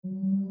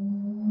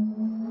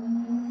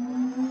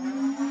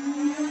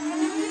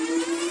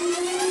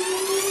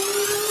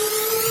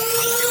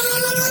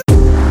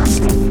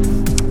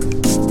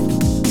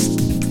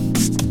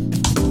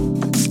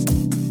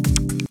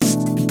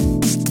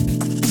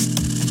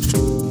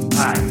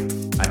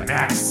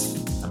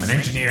Max. I'm an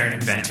engineer and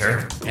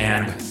inventor,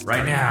 and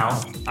right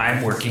now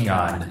I'm working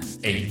on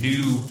a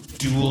new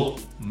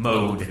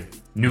dual-mode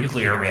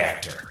nuclear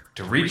reactor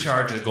to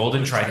recharge the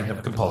golden trident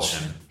of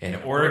compulsion in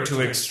order to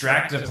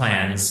extract the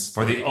plans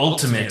for the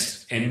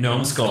ultimate in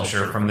gnome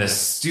sculpture from this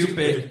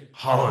stupid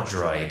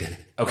holodroid.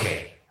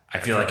 Okay, I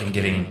feel like I'm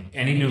getting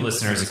any new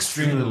listeners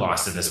extremely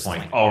lost at this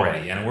point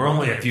already, and we're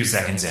only a few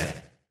seconds in.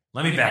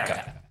 Let me back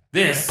up.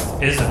 This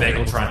is the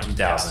Bageltron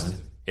 2000.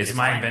 It's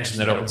my invention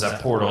that opens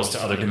up portals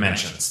to other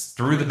dimensions.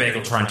 Through the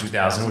Bageltron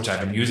 2000, which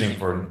I've been using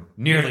for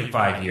nearly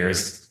 5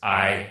 years,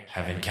 I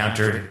have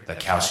encountered the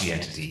Kalshi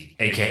entity,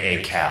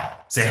 aka Cal.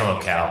 Say hello,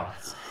 Cal.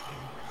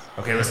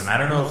 Okay, listen, I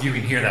don't know if you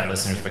can hear that,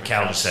 listeners, but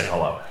Cal just said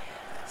hello.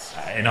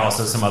 And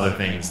also some other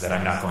things that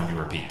I'm not going to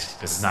repeat.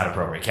 This is not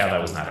appropriate. Cal,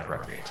 that was not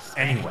appropriate.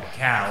 Anyway,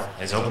 Cal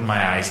has opened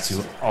my eyes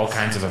to all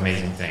kinds of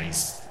amazing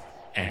things,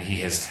 and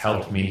he has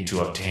helped me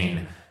to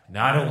obtain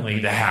not only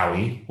the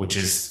Howie, which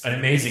is an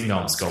amazing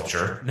gnome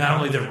sculpture, not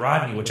only the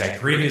Rodney, which I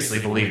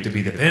previously believed to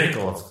be the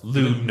pinnacle of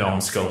lewd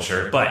gnome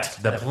sculpture, but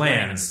the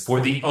plans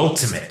for the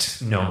ultimate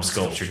gnome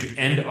sculpture to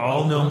end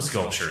all gnome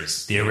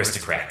sculptures, the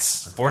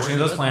aristocrats. Unfortunately,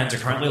 those plans are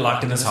currently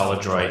locked in this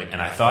holodroid,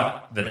 and I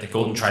thought that the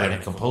golden trident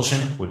of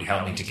compulsion would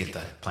help me to get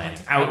the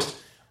plans out,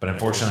 but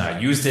unfortunately I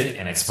used it,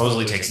 and it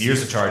supposedly takes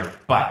years to charge,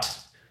 but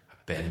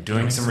been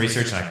doing some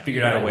research and I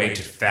figured out a way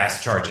to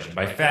fast charge it.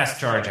 By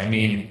fast charge, I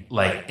mean,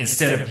 like,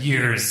 instead of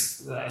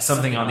years,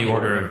 something on the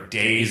order of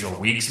days or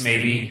weeks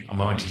maybe, I'm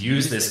going to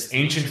use this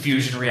ancient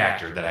fusion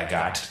reactor that I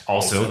got,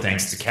 also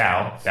thanks to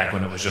Cal, back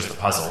when it was just a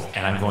puzzle,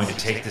 and I'm going to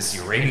take this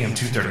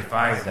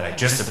uranium-235 that I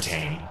just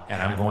obtained,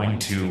 and I'm going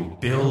to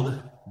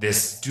build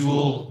this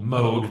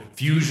dual-mode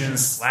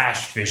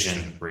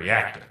fusion/fission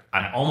reactor.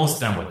 I'm almost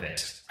done with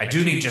it. I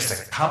do need just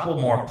a couple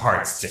more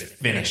parts to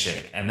finish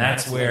it, and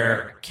that's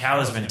where Cal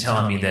has been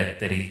telling me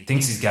that he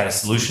thinks he's got a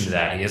solution to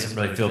that. He hasn't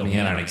really filled me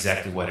in on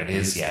exactly what it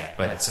is yet,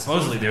 but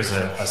supposedly there's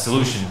a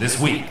solution this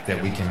week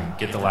that we can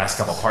get the last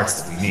couple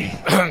parts that we need.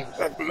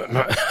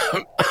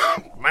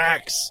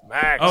 Max.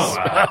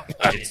 Oh,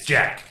 it's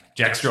Jack.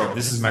 Jack Stroke,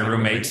 this is my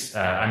roommate.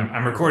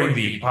 I'm recording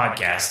the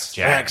podcast,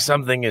 Jack. Max,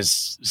 something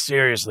is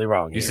seriously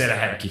wrong here. You said I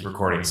had to keep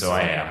recording, so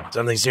I am.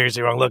 Something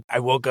seriously wrong. Look, I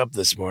woke up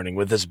this morning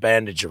with this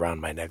bandage around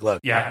my neck.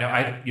 Look. Yeah,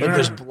 no, Look,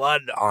 there's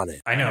blood on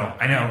it. I know.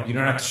 You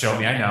don't have to show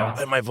me, I know.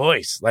 And my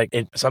voice.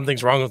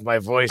 Something's wrong with my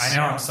voice. I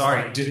know, I'm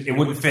sorry. It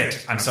wouldn't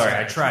fit. I'm sorry,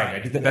 I tried. I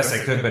did the best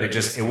I could, but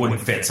it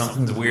wouldn't fit.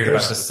 Something's weird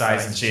about the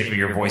size and shape of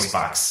your voice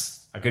box.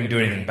 I couldn't do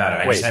anything about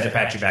it. I just had to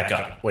patch you back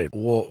up. Wait,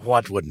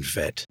 what wouldn't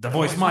fit? The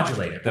voice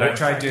modulator that I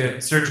tried to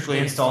surgically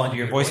install into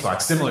your voice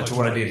box, similar to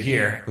what I did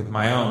here with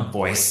my own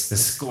voice,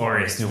 this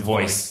glorious new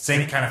voice.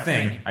 Same kind of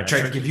thing. I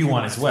tried to give you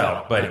one as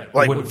well, but it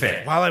wouldn't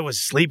fit. While I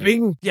was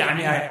sleeping? Yeah, I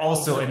mean, I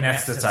also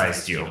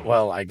anesthetized you.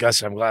 Well, I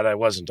guess I'm glad I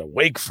wasn't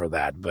awake for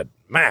that, but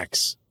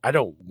Max, I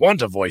don't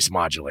want a voice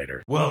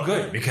modulator. Well,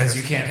 good, because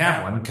you can't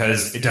have one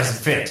because it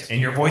doesn't fit in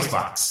your voice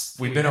box.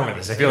 We've been over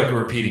this. I feel like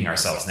we're repeating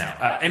ourselves now.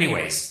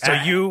 Anyways. So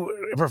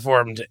you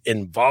performed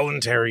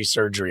involuntary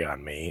surgery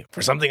on me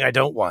for something I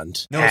don't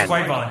want. No, it's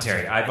quite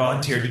voluntary. I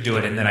volunteered to do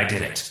it, and then I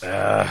did it.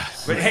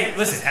 But hey,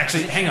 listen,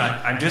 actually, hang on.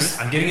 I'm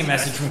getting a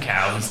message from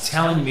Cal. He's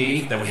telling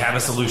me that we have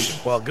a solution.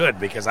 Well, good,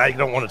 because I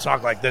don't want to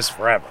talk like this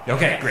forever.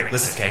 Okay, great.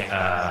 Listen, okay.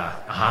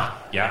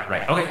 Yeah,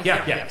 right. Okay,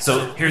 yeah.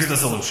 So here's the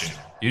solution.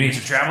 You need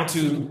to travel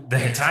to the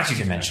Hitachi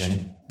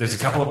dimension. There's a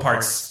couple of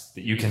parts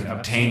that you can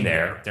obtain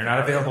there. They're not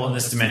available in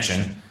this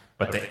dimension,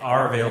 but they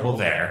are available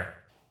there.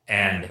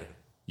 And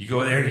you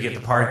go there, you get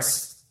the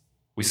parts,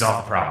 we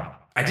solve the problem.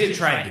 I did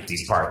try and get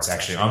these parts,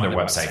 actually, on their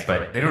website,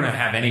 but they don't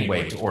have any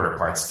way to order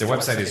parts. Their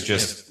website is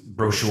just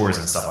brochures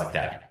and stuff like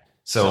that.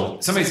 So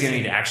somebody's going to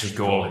need to actually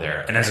go over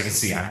there. And as you can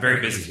see, I'm very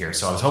busy here,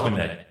 so I was hoping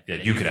that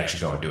you could actually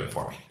go and do it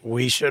for me.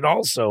 We should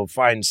also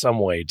find some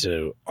way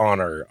to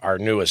honor our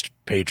newest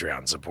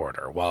Patreon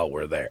supporter while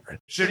we're there.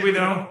 Should we,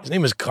 though? His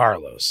name is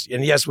Carlos.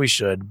 And yes, we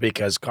should,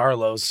 because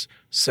Carlos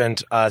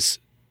sent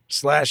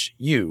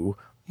us/you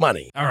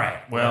money. All right.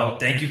 Well,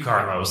 thank you,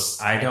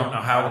 Carlos. I don't know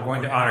how we're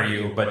going to honor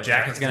you, but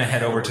Jack is going to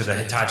head over to the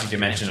Hitachi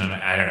dimension, and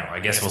I don't know. I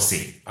guess we'll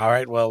see. All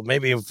right. Well,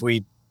 maybe if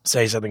we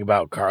say something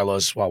about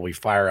Carlos while we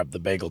fire up the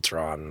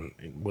Bageltron,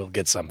 we'll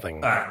get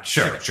something.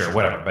 Sure,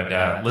 whatever.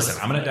 But listen,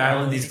 I'm going to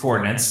dial in these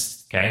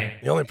coordinates, okay?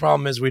 The only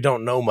problem is we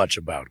don't know much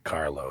about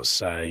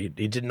Carlos. He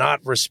did not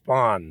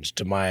respond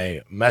to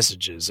my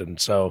messages, and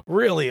so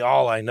really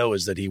all I know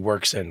is that he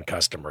works in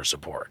customer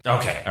support.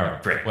 Okay, all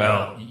right, great.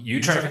 Well,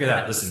 you try to figure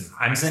that out. Listen,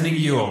 I'm sending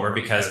you over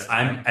because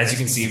I'm, as you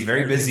can see,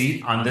 very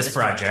busy on this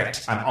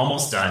project. I'm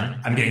almost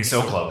done. I'm getting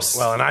so close.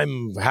 Well, and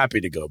I'm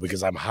happy to go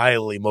because I'm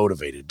highly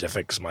motivated to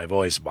fix my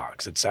voice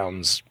box. It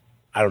sounds,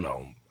 I don't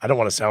know, I don't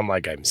want to sound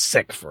like I'm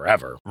sick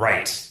forever.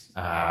 Right.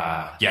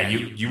 Yeah,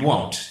 you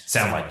won't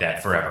sound like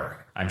that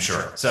forever, I'm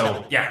sure.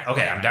 So, yeah,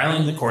 okay, I'm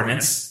dialing the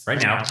coordinates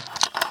right now.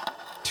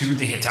 to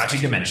the Hitachi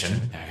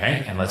Dimension.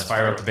 Okay, and let's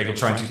fire up the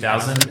Bageltron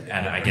 2000.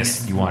 And I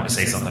guess you wanted to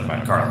say something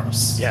about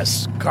Carlos.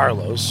 Yes,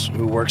 Carlos,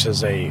 who works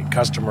as a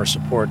customer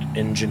support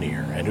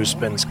engineer and who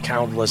spends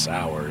countless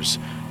hours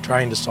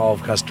trying to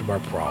solve customer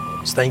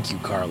problems. Thank you,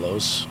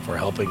 Carlos, for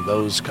helping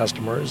those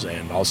customers,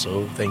 and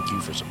also thank you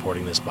for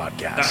supporting this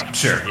podcast.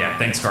 Sure, yeah,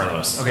 thanks,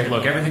 Carlos. Okay,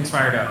 look, everything's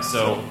fired up,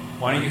 so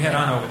why don't you head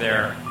on over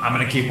there? I'm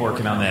going to keep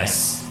working on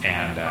this,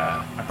 and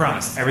I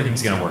promise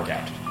everything's going to work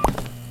out.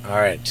 All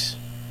right.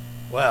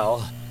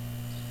 Well,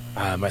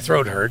 my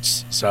throat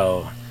hurts,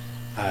 so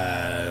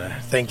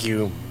thank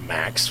you,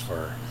 Max,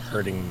 for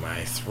hurting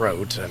my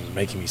throat and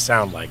making me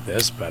sound like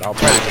this, but I'll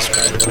try to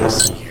describe what I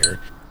see here.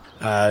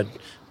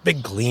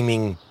 Big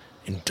gleaming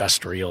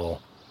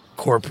industrial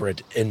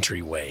corporate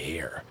entryway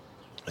here.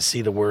 I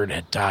see the word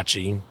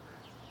Hitachi,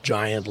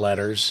 giant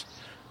letters.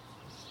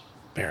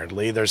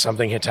 Apparently there's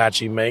something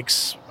Hitachi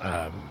makes.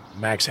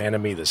 Max handed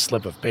me this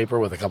slip of paper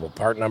with a couple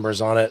part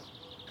numbers on it.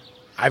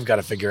 I've got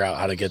to figure out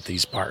how to get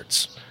these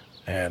parts,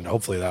 and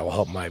hopefully that will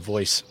help my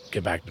voice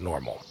get back to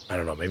normal. I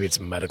don't know, maybe it's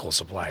medical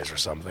supplies or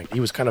something. He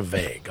was kind of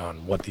vague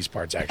on what these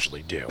parts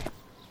actually do.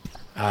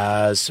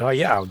 So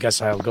yeah, I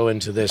guess I'll go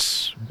into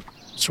this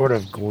sort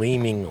of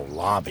gleaming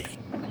lobby.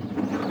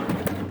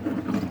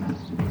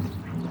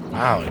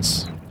 Wow,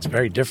 it's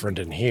very different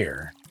in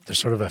here. There's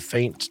sort of a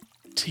faint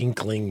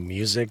tinkling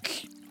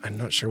music. I'm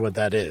not sure what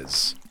that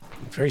is.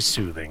 Very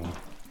soothing,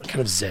 kind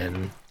of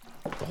zen.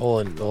 The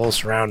whole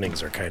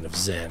surroundings are kind of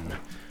zen.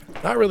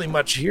 Not really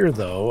much here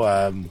though.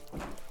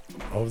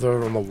 Over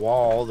there on the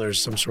wall, there's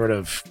some sort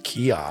of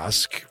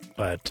kiosk,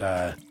 but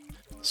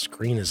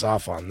screen is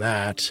off on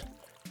that.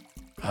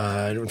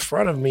 In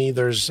front of me,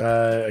 there's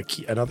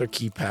another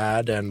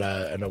keypad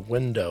and a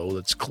window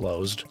that's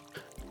closed.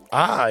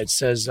 It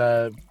says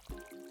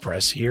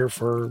press here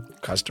for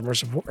customer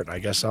support. I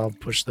guess I'll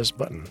push this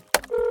button.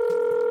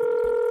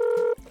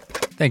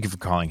 Thank you for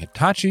calling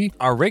Hitachi.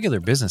 Our regular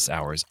business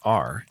hours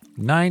are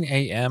 9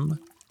 a.m.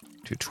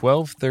 to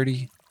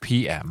 12:30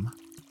 p.m.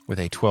 with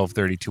a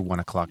 12:30 to 1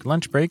 o'clock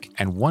lunch break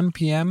and 1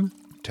 p.m.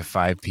 to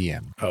 5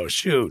 p.m. Oh,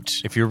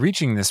 shoot. If you're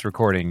reaching this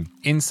recording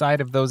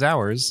inside of those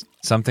hours,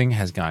 something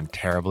has gone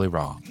terribly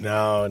wrong.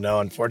 No,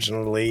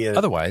 unfortunately.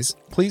 Otherwise,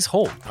 please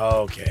hold.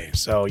 Okay,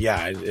 so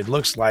yeah, it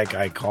looks like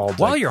I called...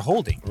 While you're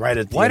holding, right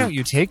at the why end. don't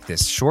you take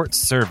this short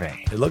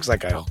survey? It looks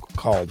like I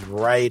called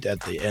right at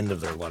the end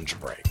of their lunch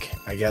break.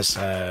 I guess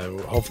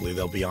hopefully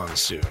they'll be on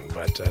soon,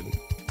 but...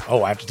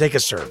 I have to take a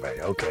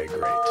survey. Okay,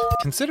 great.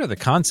 Consider the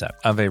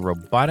concept of a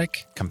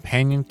robotic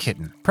companion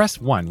kitten. Press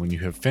 1 when you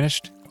have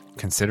finished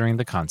considering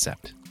the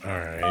concept. All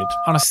right.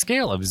 On a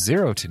scale of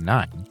 0 to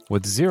 9,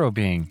 with 0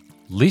 being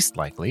least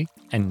likely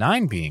and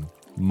 9 being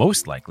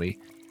most likely,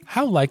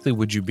 how likely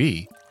would you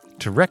be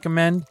to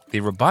recommend the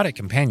robotic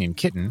companion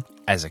kitten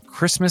as a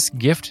Christmas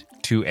gift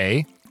to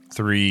a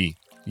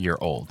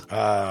 3-year-old?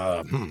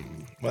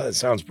 Well, it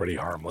sounds pretty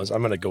harmless.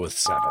 I'm going to go with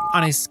 7.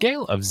 On a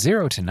scale of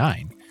 0 to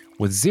 9,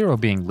 with 0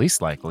 being least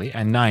likely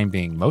and 9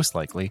 being most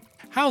likely,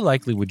 how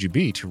likely would you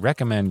be to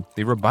recommend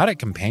the robotic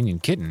companion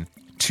kitten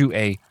to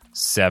a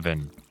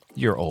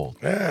 7-year-old?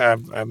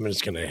 I'm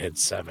just going to hit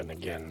 7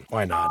 again.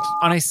 Why not?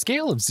 On a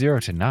scale of 0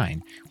 to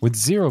 9, with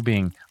 0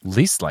 being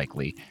least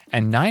likely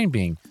and 9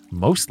 being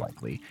most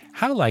likely,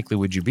 how likely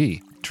would you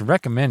be to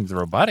recommend the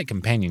robotic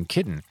companion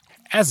kitten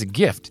as a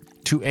gift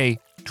to a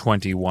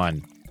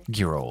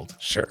 21-year-old?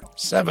 Sure.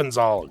 7's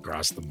all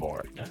across the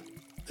board.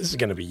 This is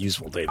going to be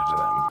useful data to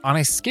them. On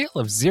a scale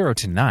of 0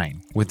 to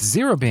 9, with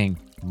 0 being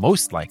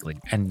most likely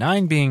and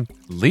 9 being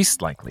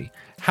least likely,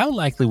 how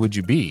likely would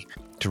you be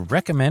to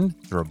recommend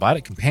the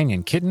robotic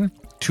companion kitten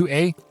to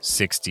a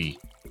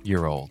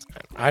 60-year-old?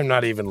 I'm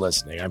not even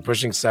listening. I'm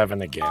pushing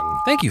 7 again.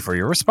 Thank you for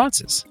your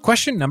responses.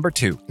 Question number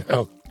 2.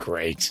 Oh,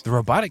 great. The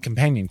robotic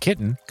companion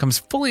kitten comes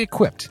fully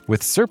equipped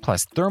with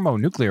surplus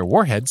thermonuclear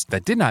warheads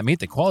that did not meet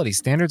the quality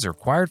standards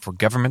required for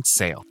government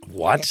sale.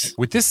 What?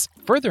 With this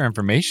further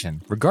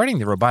information regarding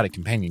the robotic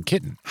companion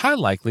kitten, how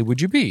likely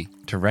would you be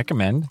to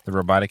recommend the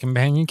robotic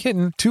companion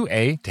kitten to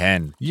a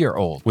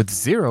 10-year-old? With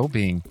 0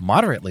 being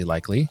moderately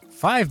likely,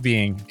 5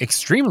 being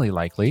extremely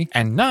likely,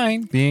 and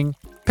 9 being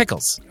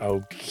pickles.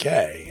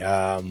 Okay.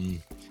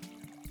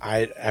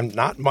 I'm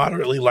not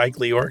moderately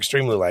likely or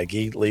extremely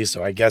likely,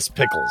 so I guess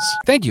pickles.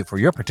 Thank you for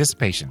your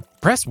participation.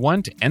 Press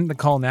 1 to end the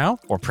call now,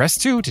 or press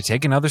 2 to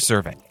take another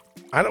survey.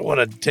 I don't want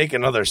to take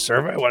another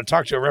survey. I want to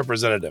talk to a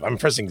representative. I'm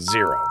pressing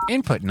 0.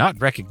 Input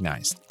not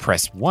recognized.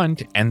 Press 1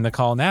 to end the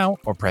call now,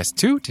 or press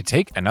 2 to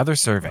take another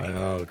survey.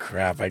 Oh,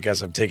 crap. I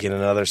guess I'm taking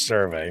another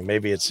survey.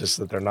 Maybe it's just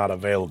that they're not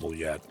available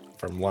yet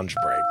from lunch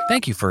break.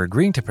 Thank you for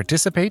agreeing to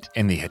participate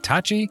in the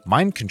Hitachi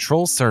Mind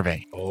Control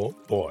Survey. Oh,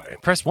 boy.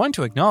 Press 1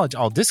 to acknowledge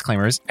all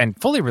disclaimers and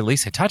fully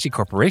release Hitachi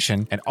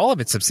Corporation and all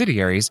of its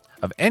subsidiaries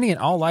of any and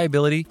all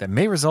liability that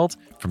may result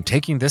from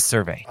taking this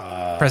survey.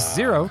 Press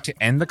 0 to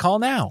end the call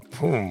now.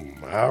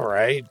 All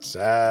right.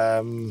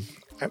 I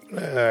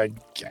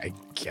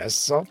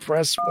guess I'll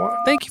press 1.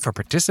 Thank you for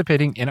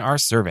participating in our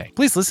survey.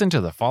 Please listen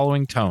to the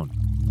following tone.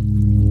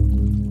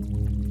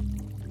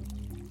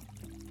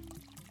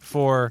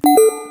 For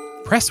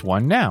press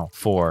 1 now.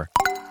 For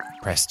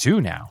press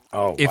 2 now.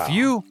 Oh, If wow.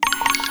 you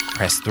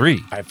press 3.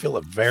 I feel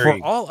a For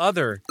very all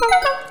other,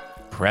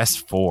 press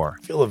 4.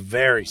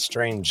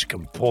 strange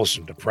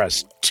compulsion to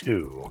press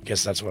 2.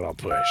 Guess that's what I'll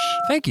push.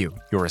 Thank you.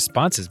 Your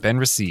response has been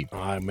received.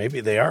 Maybe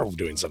they are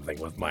doing something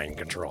with mind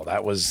control.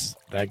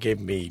 That gave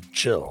me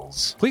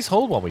chills. Please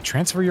hold while we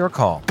transfer your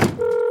call.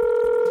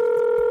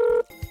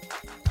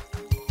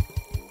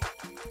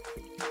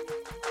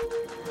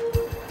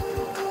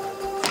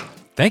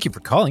 Thank you for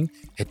calling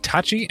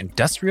Hitachi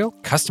Industrial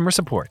Customer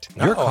Support.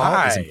 Your call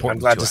is hi. important I'm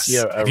glad to us. see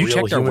a Have you real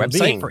checked our human website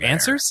being for there.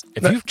 answers?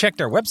 If No. you've checked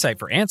our website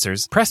for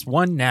answers, press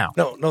 1 now.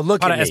 No,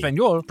 look Para at me.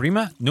 español,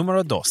 prima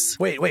número 2.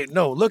 Wait,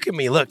 no, look at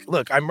me. Look,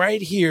 I'm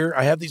right here.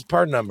 I have these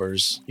part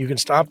numbers. You can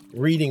stop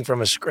reading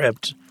from a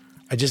script.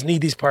 I just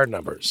need these part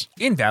numbers.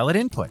 Invalid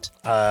input.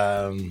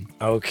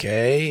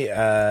 Okay.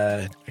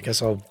 I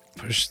guess I'll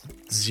push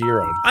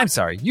 0. I'm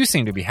sorry, you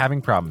seem to be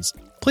having problems.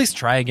 Please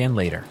try again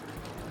later.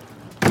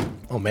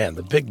 Oh man,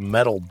 the big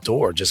metal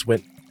door just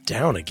went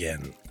down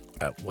again.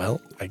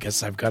 Well, I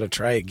guess I've got to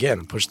try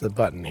again. Push the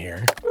button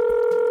here.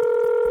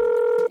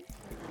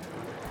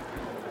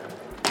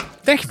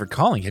 Thank you for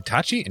calling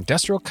Hitachi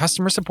Industrial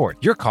Customer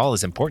Support. Your call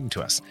is important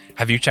to us.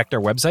 Have you checked our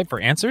website for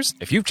answers?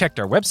 If you've checked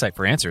our website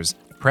for answers,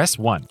 press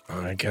 1.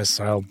 I guess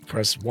I'll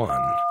press 1.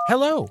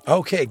 Hello.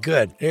 Okay,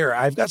 good. Here,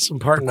 I've got some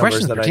part For numbers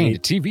questions that I pertaining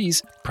need. to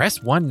TVs,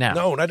 press 1 now.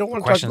 No, I don't For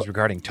want to talk questions about...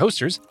 regarding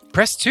toasters,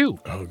 press 2.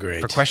 Oh,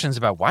 great. For questions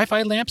about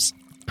Wi-Fi lamps,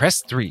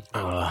 press 3.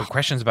 For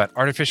questions about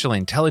artificial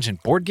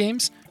intelligent board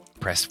games,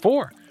 press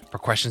 4. For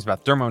questions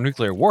about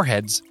thermonuclear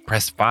warheads,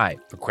 press 5.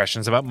 For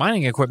questions about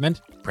mining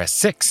equipment, press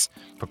 6.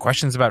 For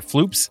questions about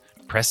floops,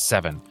 press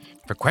 7.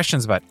 For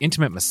questions about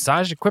intimate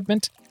massage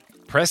equipment,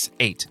 press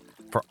 8.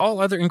 For all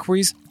other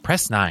inquiries,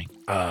 press 9.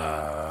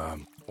 Wow.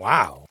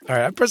 All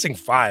right, I'm pressing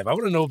 5. I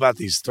want to know about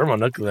these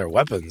thermonuclear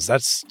weapons.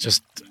 That's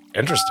just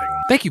interesting.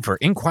 Thank you for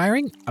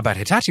inquiring about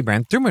Hitachi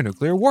brand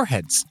thermonuclear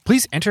warheads.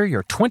 Please enter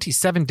your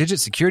 27-digit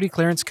security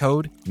clearance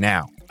code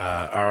now.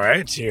 All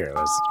right, here.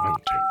 Let's...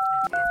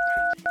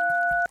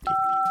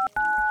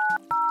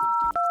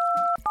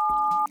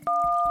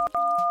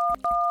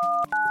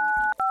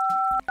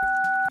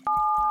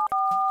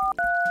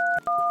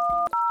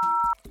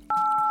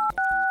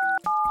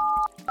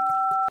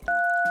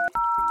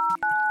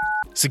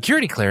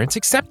 Security clearance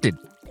accepted.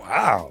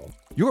 Wow.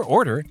 Your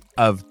order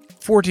of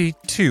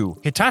 42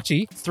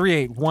 Hitachi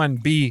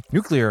 381B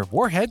nuclear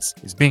warheads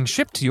is being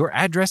shipped to your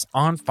address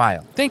on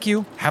file. Thank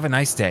you. Have a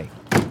nice day.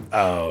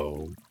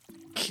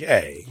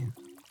 Okay.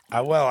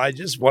 Well, I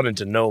just wanted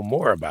to know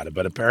more about it,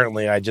 but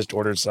apparently I just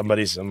ordered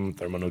somebody some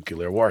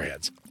thermonuclear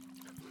warheads.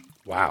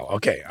 Wow.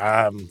 Okay.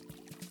 I'm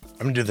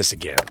going to do this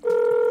again.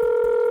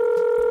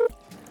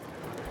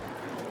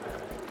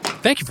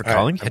 Thank you for All right,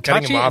 calling I'm cutting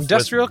Hitachi him off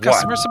Industrial with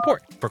Customer one.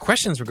 Support. For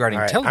questions regarding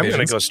All right, I'm television,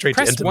 gonna go straight to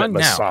press intimate 1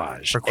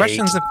 massage. now. For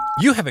questions 8.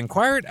 you have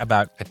inquired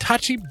about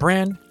Hitachi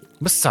brand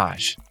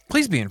massage.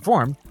 Please be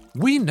informed,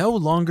 we no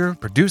longer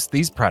produce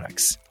these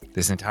products.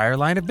 This entire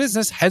line of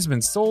business has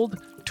been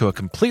sold to a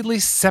completely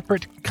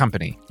separate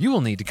company. You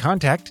will need to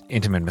contact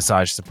Intimate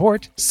Massage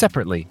Support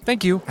separately.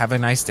 Thank you. Have a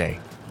nice day.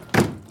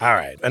 All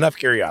right. Enough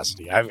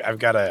curiosity. I've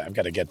got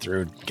to get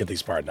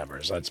these part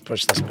numbers. Let's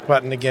push this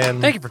button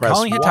again. Thank you for press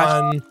calling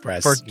Hitachi. 1,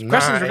 press For 9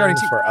 questions regarding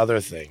for other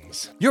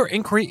things. Your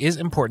inquiry is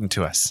important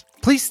to us.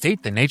 Please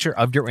state the nature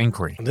of your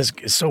inquiry. This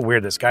is so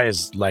weird. This guy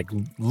is like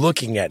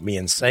looking at me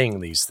and saying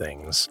these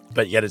things,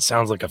 but yet it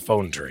sounds like a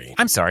phone tree.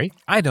 I'm sorry,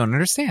 I don't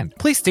understand.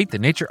 Please state the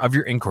nature of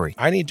your inquiry.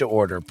 I need to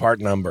order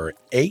part number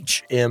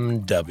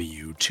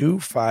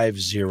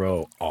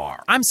HMW250R.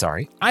 I'm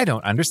sorry, I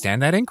don't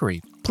understand that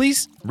inquiry.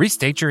 Please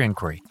restate your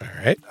inquiry. All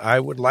right. I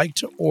would like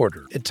to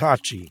order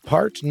Hitachi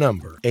part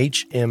number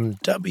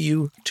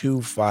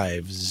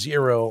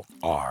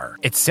HMW250R.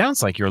 It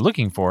sounds like you're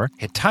looking for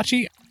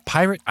Hitachi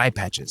Pirate eye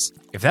patches.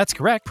 If that's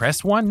correct,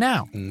 press 1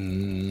 now.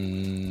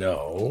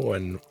 No.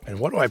 And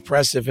what do I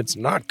press if it's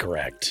not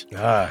correct?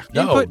 No.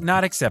 Input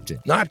not accepted.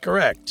 Not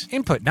correct.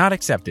 Input not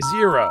accepted.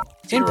 0.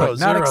 Input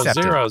not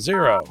accepted. 0,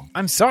 0.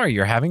 I'm sorry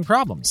you're having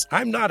problems.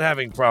 I'm not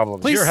having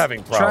problems. Please You're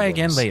having problems. try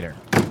again later.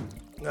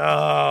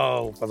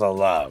 Oh, for the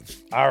love.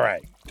 All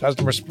right.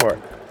 Customer support.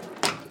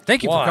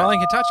 Thank you for 1,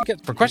 calling Hitachi.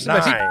 For questions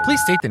about 9. please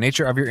state the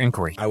nature of your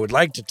inquiry. I would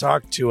like to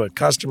talk to a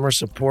customer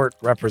support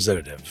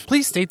representative.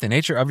 Please state the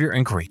nature of your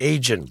inquiry.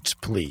 Agent,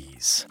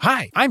 please.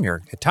 Hi, I'm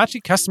your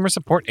Hitachi customer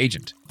support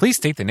agent. Please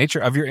state the nature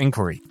of your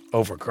inquiry.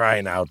 Oh, for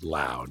crying out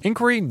loud.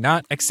 Inquiry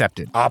not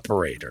accepted.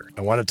 Operator.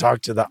 I want to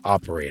talk to the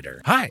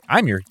operator. Hi,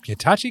 I'm your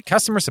Hitachi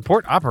customer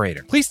support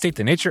operator. Please state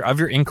the nature of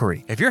your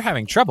inquiry. If you're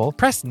having trouble,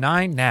 press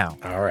 9 now.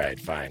 All right,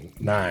 fine.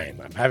 9.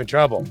 I'm having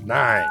trouble.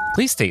 9.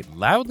 Please state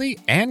loudly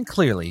and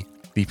clearly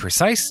the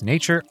precise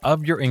nature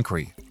of your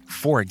inquiry.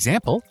 For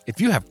example, if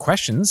you have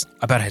questions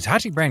about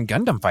Hitachi brand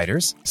Gundam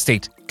fighters,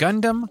 state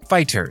Gundam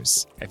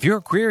Fighters. If your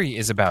query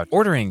is about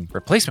ordering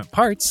replacement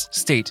parts,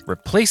 state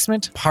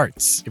replacement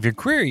parts. If your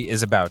query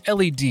is about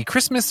LED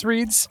Christmas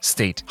wreaths,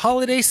 state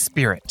holiday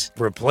spirit.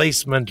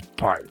 Replacement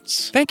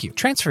parts. Thank you.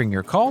 Transferring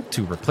your call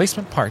to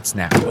replacement parts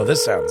now. Well,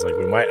 this sounds like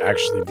we might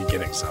actually be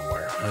getting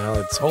somewhere.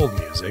 Well, it's hold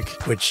music,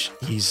 which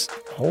he's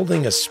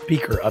holding a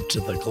speaker up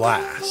to the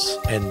glass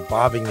and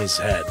bobbing his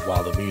head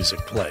while the music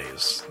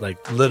plays.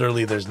 Like,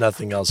 literally, there's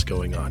nothing else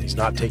going on. He's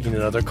not taking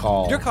another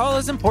call. Your call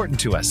is important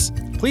to us.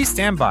 Please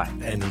stand by.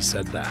 And he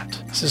said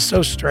that. This is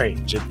so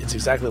strange. It's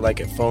exactly like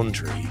a phone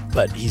tree,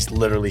 but he's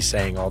literally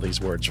saying all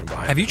these words from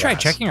behind Have you the tried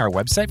glass. checking our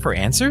website for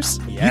answers?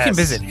 Yes. You can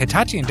visit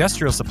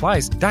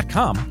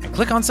HitachiIndustrialSupplies.com and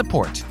click on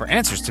support for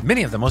answers to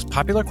many of the most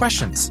popular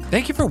questions.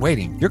 Thank you for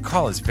waiting. Your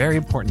call is very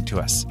important to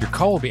us. Your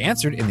call will be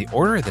answered in the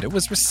order that it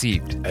was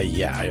received.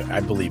 Yeah,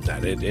 I believe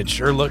that. It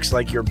sure looks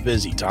like you're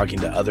busy talking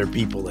to other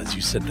people as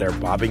you sit there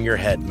bobbing your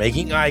head,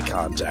 making eye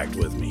contact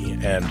with me,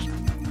 and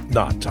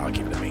not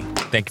talking to me.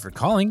 Thank you for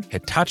calling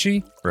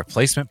Hitachi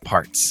Replacement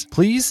Parts.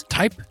 Please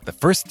type the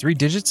first 3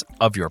 digits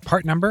of your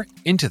part number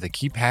into the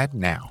keypad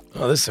now.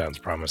 Oh, this sounds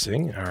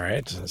promising. All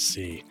right, let's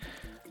see.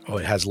 Oh,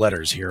 it has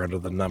letters here under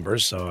the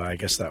numbers, so I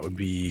guess that would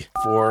be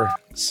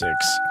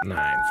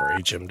 469 for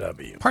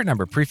HMW. Part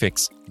number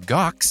prefix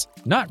GOX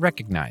not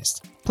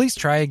recognized. Please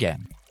try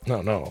again.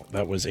 No,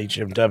 that was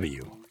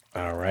HMW.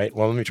 All right,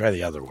 well, let me try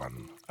the other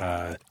one.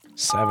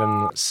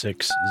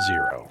 760.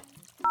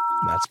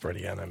 That's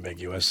pretty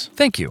unambiguous.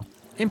 Thank you.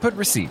 Input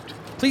received.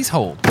 Please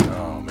hold.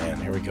 Oh,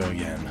 man, here we go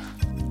again.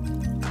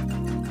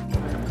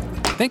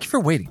 Thank you for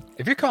waiting.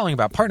 If you're calling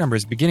about part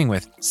numbers beginning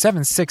with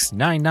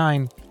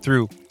 7699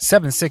 through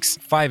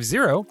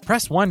 7650,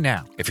 press 1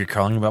 now. If you're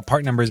calling about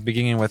part numbers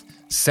beginning with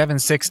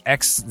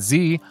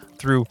 76XZ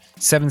through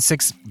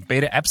 76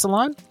 Beta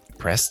Epsilon,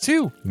 press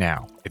 2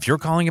 now. If you're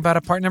calling about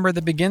a part number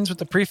that begins with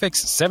the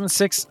prefix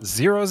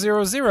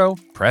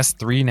 76000, press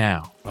 3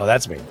 now. Oh,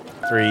 that's me.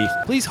 3.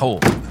 Please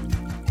hold.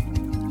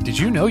 Did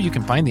you know you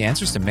can find the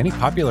answers to many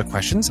popular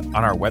questions on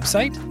our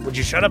website? Would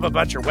you shut up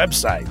about your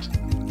website?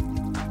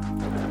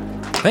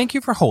 Thank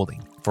you for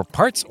holding. For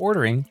parts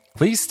ordering,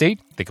 please state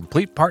the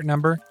complete part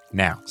number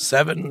now.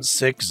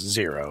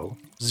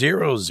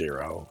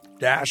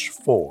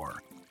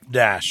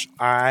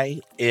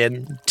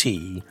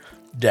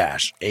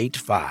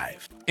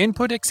 760-00-4-INT-85.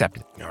 Input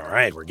accepted. All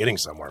right, we're getting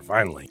somewhere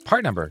finally.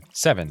 Part number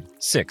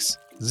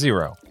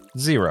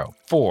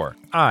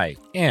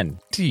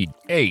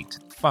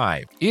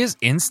 76004INT85 is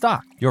in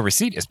stock. Your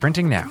receipt is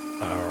printing now.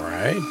 All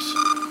right.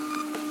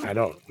 I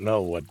don't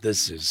know what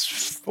this is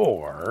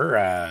for.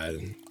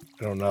 I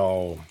don't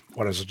know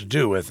what I'm supposed to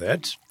do with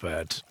it,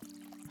 but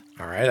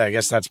all right, I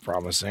guess that's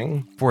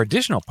promising. For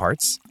additional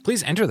parts,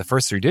 please enter the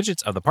first 3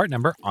 digits of the part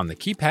number on the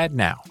keypad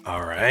now.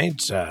 All right,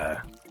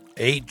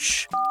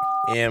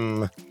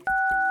 HMW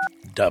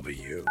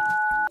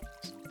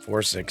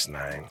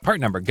 469. Part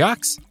number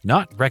GOX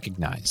not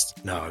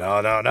recognized. No.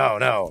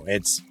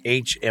 It's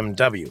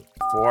HMW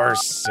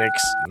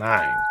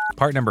 469.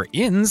 Part number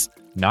INS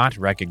not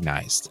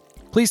recognized.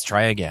 Please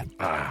try again.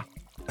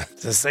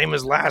 It's the same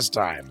as last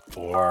time.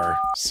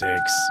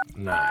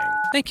 469.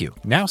 Thank you.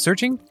 Now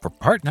searching for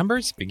part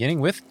numbers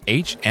beginning with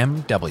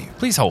HMW.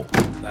 Please hold.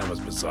 That was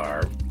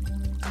bizarre.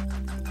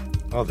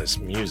 Oh, this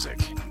music.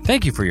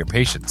 Thank you for your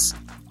patience.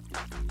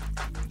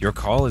 Your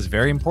call is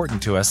very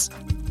important to us.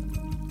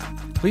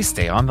 Please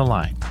stay on the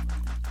line.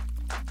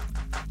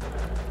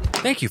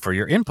 Thank you for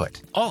your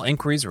input. All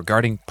inquiries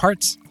regarding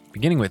parts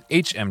beginning with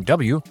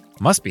HMW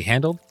must be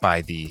handled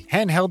by the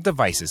Handheld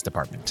Devices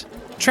Department.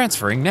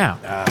 Transferring now.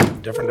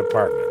 Different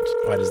department.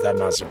 Why does that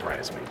not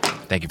surprise me?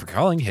 Thank you for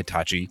calling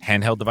Hitachi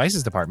Handheld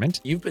Devices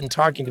Department. You've been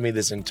talking to me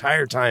this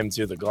entire time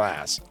through the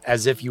glass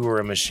as if you were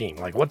a machine.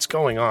 Like, what's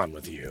going on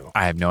with you?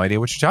 I have no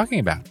idea what you're talking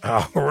about.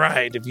 All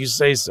right, if you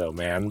say so,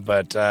 man.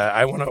 But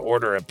I want to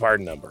order a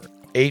part number.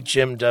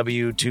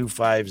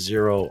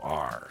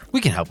 HMW250R.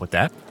 We can help with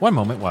that. One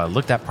moment while I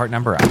look that part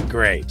number up.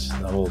 Great.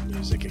 The old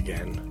music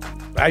again.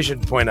 I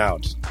should point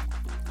out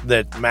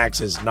that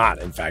Max is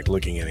not, in fact,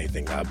 looking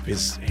anything up.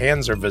 His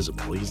hands are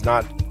visible. He's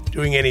not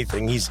doing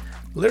anything. He's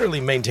literally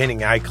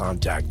maintaining eye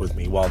contact with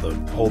me while the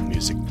hold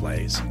music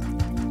plays.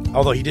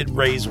 Although he did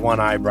raise one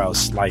eyebrow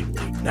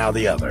slightly, now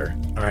the other.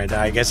 All right,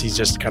 I guess he's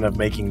just kind of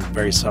making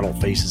very subtle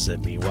faces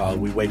at me while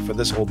we wait for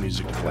this hold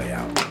music to play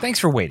out. Thanks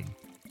for waiting.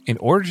 In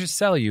order to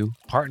sell you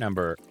part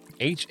number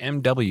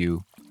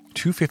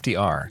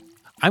HMW250R,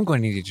 I'm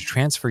going to need to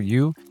transfer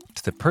you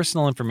to the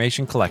Personal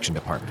Information Collection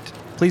Department.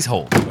 Please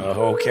hold.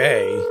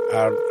 Okay.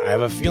 I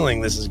have a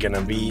feeling this is going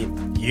to be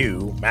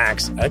you,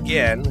 Max,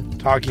 again,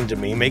 talking to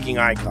me, making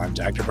eye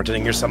contact, or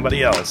pretending you're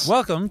somebody else.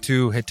 Welcome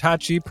to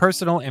Hitachi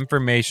Personal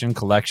Information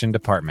Collection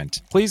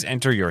Department. Please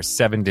enter your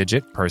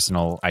 7-digit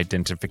personal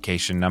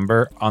identification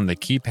number on the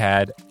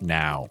keypad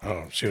now.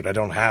 Oh, shoot. I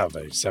don't have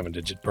a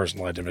 7-digit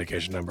personal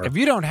identification number. If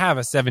you don't have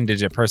a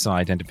 7-digit personal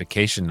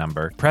identification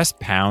number, press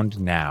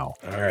pound now.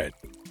 All right.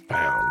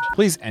 pound.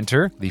 Please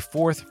enter the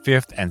 4th,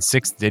 5th, and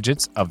 6th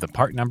digits of the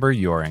part number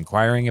you are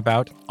inquiring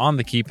about on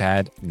the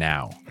keypad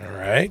now. All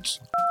right.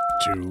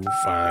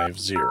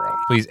 250.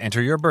 Please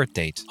enter your birth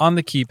date on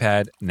the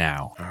keypad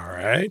now. All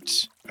right.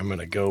 I'm going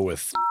to go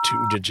with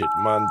 2-digit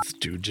month,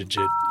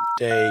 2-digit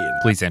day.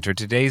 And Please enter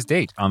today's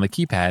date on the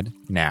keypad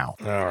now.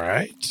 all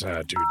right.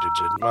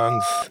 2-digit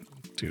month,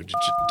 2-digit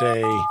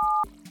day.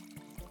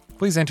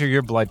 Please enter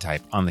your blood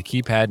type on the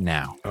keypad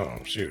now. Oh,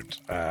 shoot.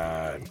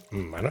 I'm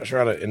not sure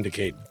how to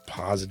indicate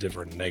positive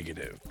or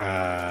negative.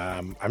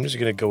 I'm just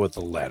going to go with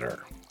the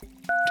letter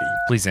D.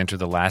 Please enter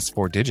the last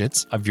 4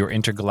 digits of your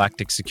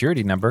intergalactic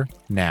security number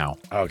now.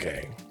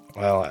 Okay.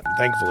 Well,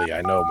 thankfully,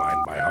 I know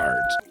mine by heart.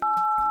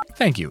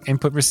 Thank you.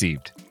 Input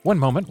received. One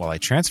moment while I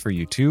transfer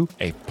you to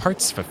a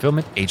parts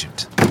fulfillment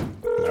agent.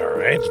 All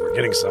right. We're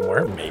getting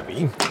somewhere,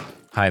 maybe.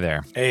 Hi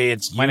there. Hey,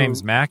 it's you. My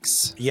name's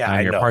Max. Yeah, I'm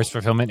I your know. parts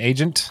fulfillment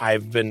agent.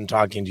 I've been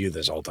talking to you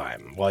this whole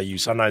time. Well, you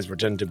sometimes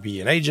pretend to be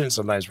an agent,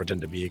 sometimes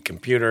pretend to be a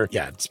computer.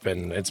 Yeah, it's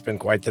been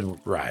quite the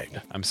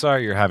ride. I'm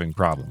sorry you're having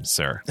problems,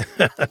 sir.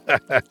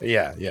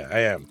 Yeah, I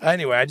am.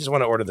 Anyway, I just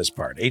want to order this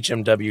part,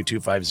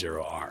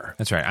 HMW250R.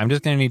 That's right. I'm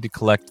just going to need to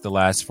collect the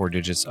last 4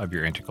 digits of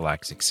your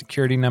intergalactic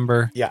security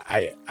number. Yeah,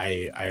 I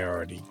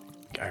already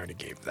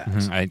gave that.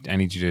 I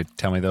need you to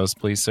tell me those,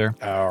 please, sir.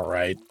 All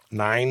right,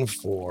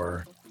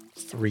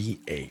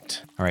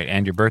 9438. All right,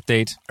 and your birth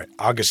date. All right,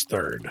 August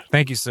 3rd.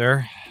 Thank you,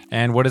 sir.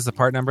 And what is the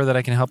part number that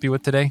I can help you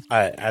with today?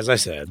 As I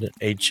said,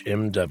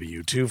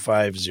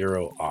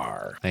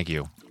 HMW250R. Thank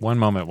you. One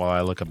moment while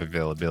I look up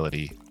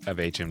availability of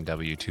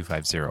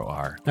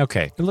HMW250R.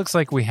 Okay, it looks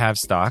like we have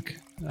stock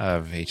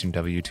of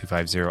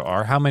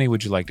HMW250R. How many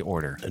would you like to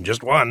order? And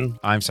just one.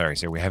 I'm sorry,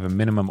 sir. We have a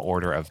minimum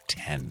order of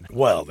 10.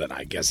 Well, then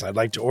I guess I'd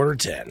like to order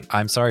 10.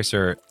 I'm sorry,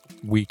 sir.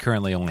 We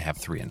currently only have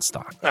 3 in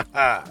stock.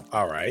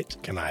 All right.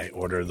 Can I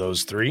order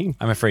those 3?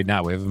 I'm afraid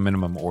not. We have a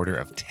minimum order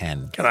of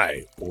 10. Can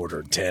I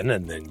order 10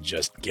 and then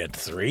just get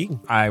 3?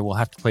 I will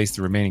have to place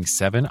the remaining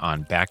 7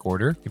 on back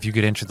order. If you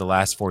could enter the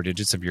last 4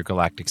 digits of your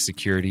galactic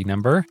security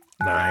number.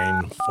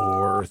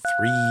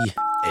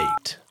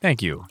 9438.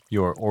 Thank you.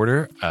 Your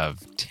order of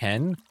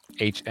 10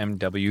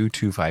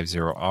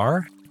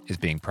 HMW250R is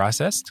being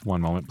processed.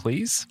 One moment,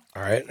 please.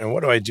 All right. And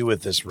what do I do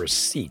with this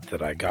receipt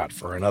that I got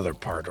for another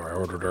part I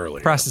ordered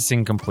earlier?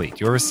 Processing complete.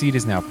 Your receipt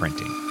is now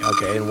printing.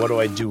 Okay. And what do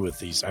I do with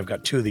these? I've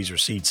got 2 of these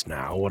receipts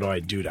now. What do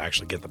I do to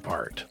actually get the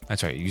part?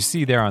 That's right. You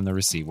see there on the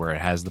receipt where it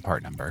has the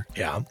part number.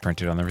 Yeah.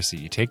 Printed on the receipt.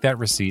 You take that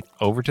receipt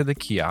over to the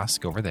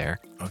kiosk over there.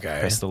 Okay.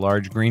 Press the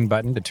large green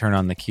button to turn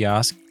on the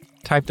kiosk.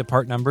 Type the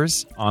part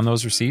numbers on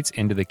those receipts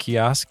into the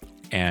kiosk,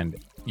 and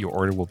your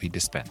order will be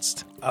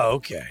dispensed. Oh,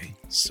 okay.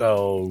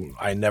 So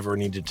I never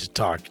needed to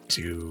talk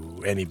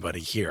to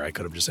anybody here. I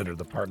could have just entered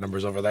the part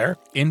numbers over there.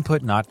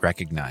 Input not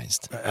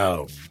recognized.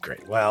 Oh,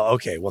 great. Well,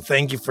 okay. Well,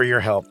 thank you for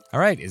your help. All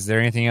right. Is there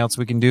anything else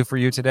we can do for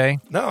you today?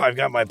 No, I've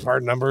got my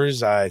part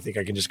numbers. I think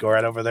I can just go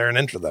right over there and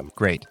enter them.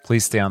 Great.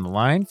 Please stay on the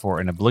line for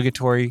an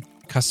obligatory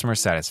customer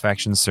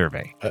satisfaction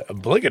survey.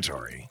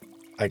 Obligatory?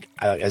 Like,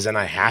 as in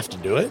I have to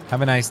do it?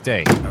 Have a nice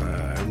day.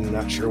 I'm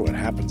not sure what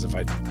happens if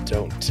I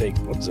don't take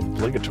what does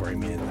obligatory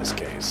mean in this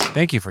case.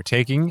 Thank you for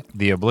taking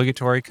the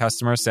obligatory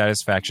customer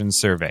satisfaction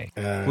survey.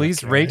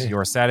 Please Okay. rate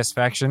your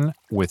satisfaction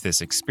with this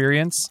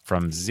experience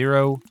from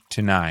 0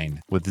 to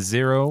 9, with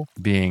 0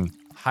 being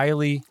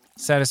highly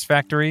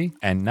satisfactory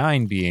and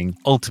 9 being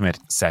ultimate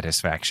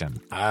satisfaction.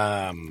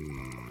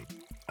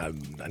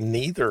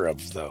 Neither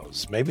of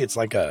those. Maybe it's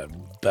like a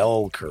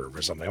bell curve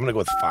or something. I'm going to go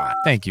with 5.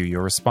 Thank you.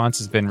 Your response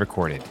has been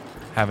recorded.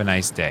 Have a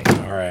nice day.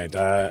 All right.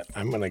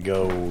 I'm going to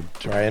go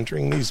try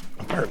entering these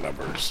part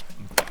numbers.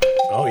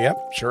 Oh, yep.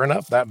 Sure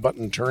enough, that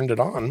button turned it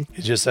on.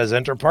 It just says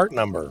enter part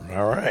number.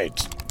 All right.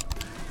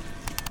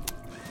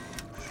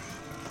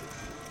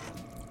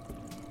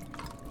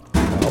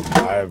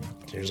 Well,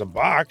 here's a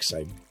box.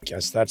 I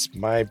guess that's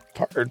my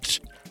part.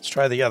 Let's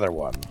try the other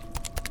one.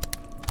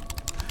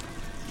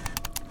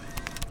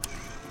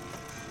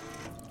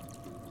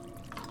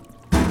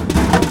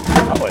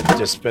 Oh, it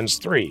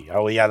dispensed 3.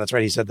 Oh, yeah, that's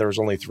right. He said there was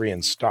only 3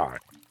 in stock.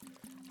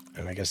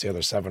 And I guess the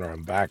other 7 are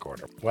on back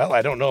order. Well,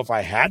 I don't know if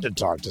I had to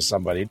talk to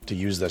somebody to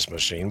use this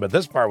machine, but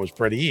this part was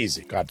pretty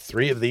easy. Got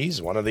 3 of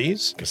these, 1 of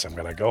these. Guess I'm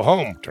going to go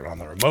home. Turn on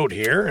the remote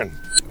here and...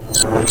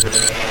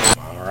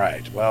 All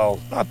right. Well,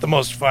 not the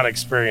most fun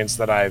experience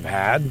that I've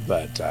had,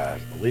 but at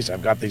least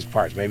I've got these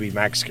parts. Maybe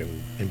Max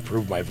can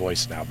improve my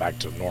voice now back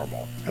to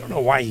normal. I don't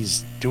know why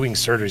he's doing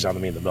surgeries on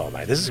me in the middle of the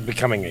night. This is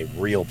becoming a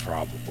real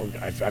problem.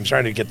 I'm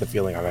starting to get the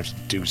feeling I have to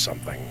do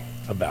something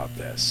about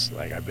this.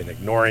 Like, I've been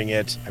ignoring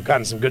it. I've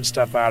gotten some good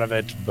stuff out of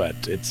it, but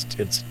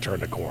it's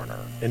turned a corner.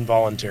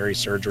 Involuntary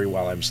surgery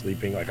while I'm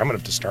sleeping. Like, I'm going to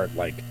have to start,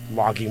 like,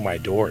 locking my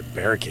door and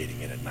barricading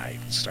it at night.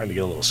 It's starting to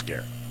get a little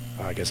scared.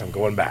 I guess I'm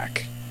going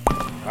back.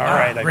 All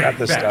right, I got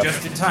this back stuff.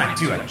 just in time,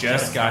 too. I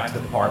just got to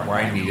the part where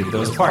I needed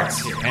those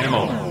parts. Here, hand them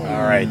over.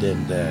 All right,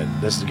 and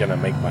this is going to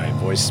make my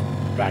voice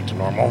back to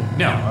normal?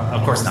 No,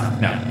 of course not.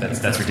 No,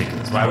 that's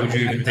ridiculous. Why would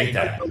you even think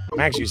that?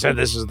 Max, you said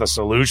this is the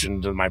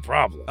solution to my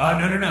problem.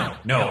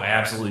 No, I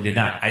absolutely did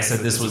not. I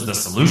said this was the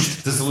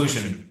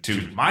solution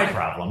to my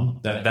problem.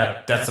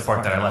 That's the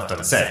part that I left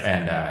unsaid.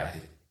 And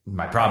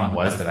my problem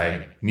was that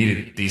I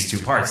needed these two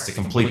parts to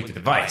complete the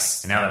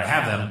device. And now that I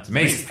have them, it's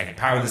amazing. I can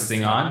power this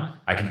thing on.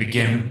 I can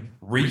begin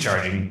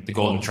recharging the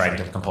golden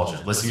trident of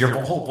compulsion. Listen, your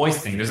whole voice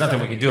thing, there's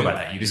nothing we can do about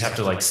that. You just have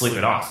to sleep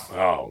it off.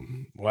 Oh,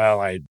 well,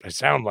 I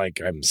sound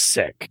like I'm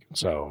sick,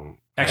 so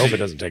actually, I hope it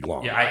doesn't take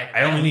long. Yeah,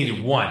 I only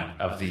needed one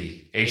of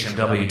the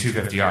HMW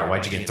 250R.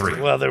 Why'd you get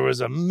 3? Well, there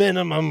was a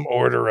minimum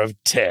order of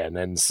 10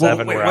 and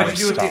 7 were out of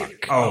stock.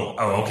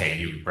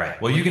 Okay, right.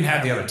 Well, you can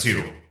have the other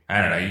 2.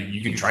 I don't know.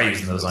 You can try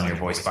using those on your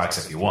voice box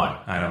if you want.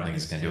 I don't think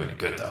it's going to do any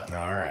good, though.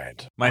 All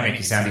right. Might make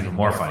you sound even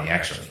more funny,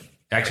 actually.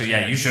 Actually,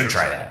 yeah, you should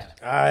try that.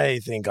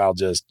 I think I'll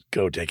just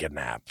go take a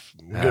nap.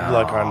 Good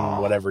luck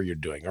on whatever you're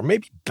doing. Or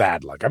maybe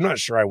bad luck. I'm not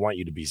sure I want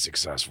you to be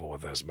successful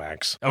with this,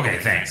 Max. Okay,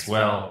 thanks.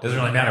 Well, it doesn't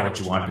really matter what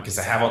you want because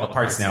I have all the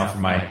parts now for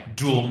my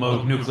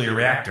dual-mode nuclear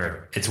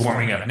reactor. It's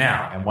warming up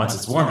now, and once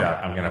it's warmed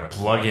up, I'm going to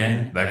plug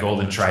in the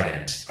golden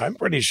trident. I'm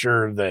pretty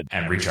sure that...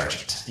 And recharge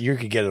it. You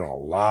could get in a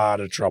lot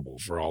of trouble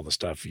for all the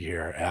stuff you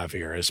have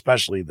here,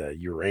 especially the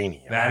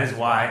uranium. That is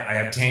why I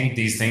obtained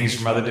these things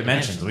from other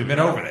dimensions. We've been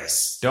over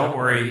this. Don't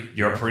worry,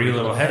 your pretty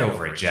little head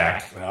over it, Jack.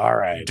 All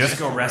right. Just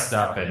go rest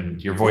up,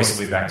 and your voice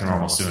will be back to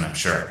normal soon, I'm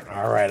sure.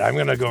 All right, I'm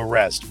going to go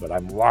rest, but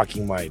I'm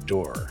locking my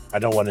door. I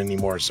don't want any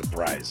more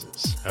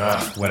surprises.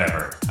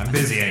 Whatever. I'm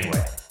busy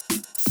anyway.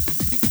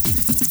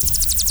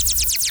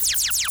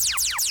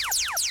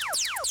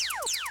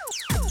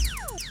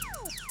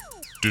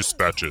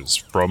 Dispatches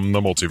from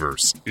the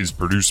Multiverse is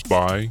produced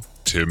by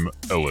Tim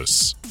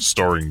Ellis,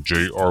 starring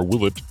J.R.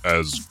 Willett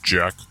as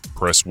Jack,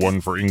 press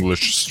 1 for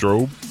English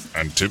Strobe,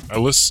 and Tim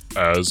Ellis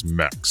as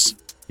Max.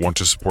 Want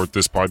to support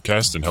this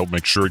podcast and help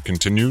make sure it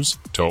continues?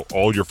 Tell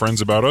all your friends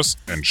about us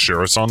and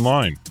share us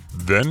online.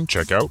 Then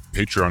check out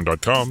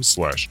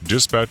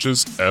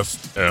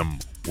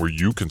patreon.com/dispatchesfm, where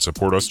you can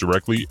support us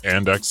directly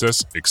and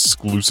access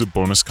exclusive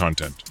bonus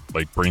content,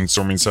 like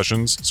brainstorming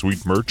sessions,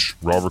 sweet merch,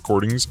 raw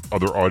recordings,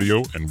 other audio,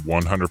 and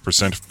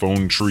 100%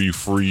 phone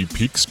tree-free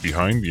peeks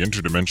behind the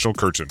interdimensional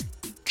curtain.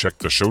 Check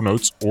the show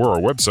notes or our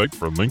website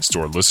for links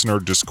to our listener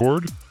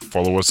Discord.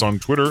 Follow us on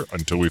Twitter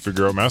until we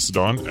figure out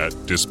Mastodon at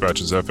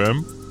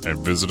DispatchesFM, and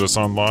visit us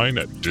online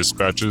at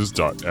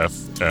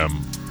dispatches.fm.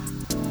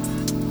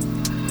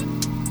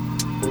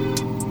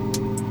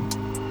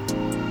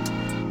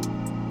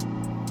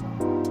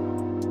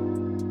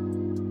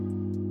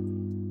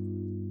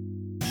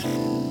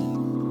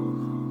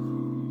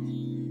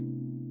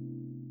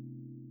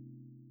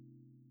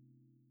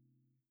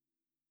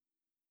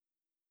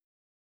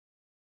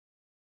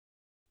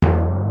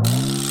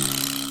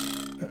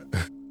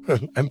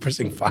 I'm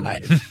pressing 5.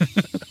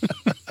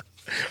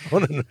 I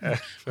want to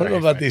know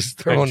about these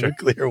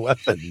thermonuclear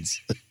weapons.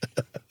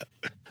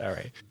 All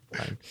right.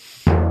 Fine.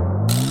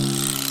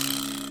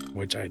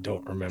 Which I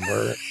don't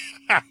remember.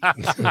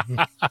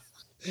 The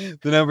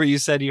number you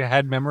said you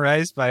had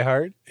memorized by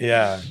heart?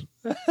 Yeah.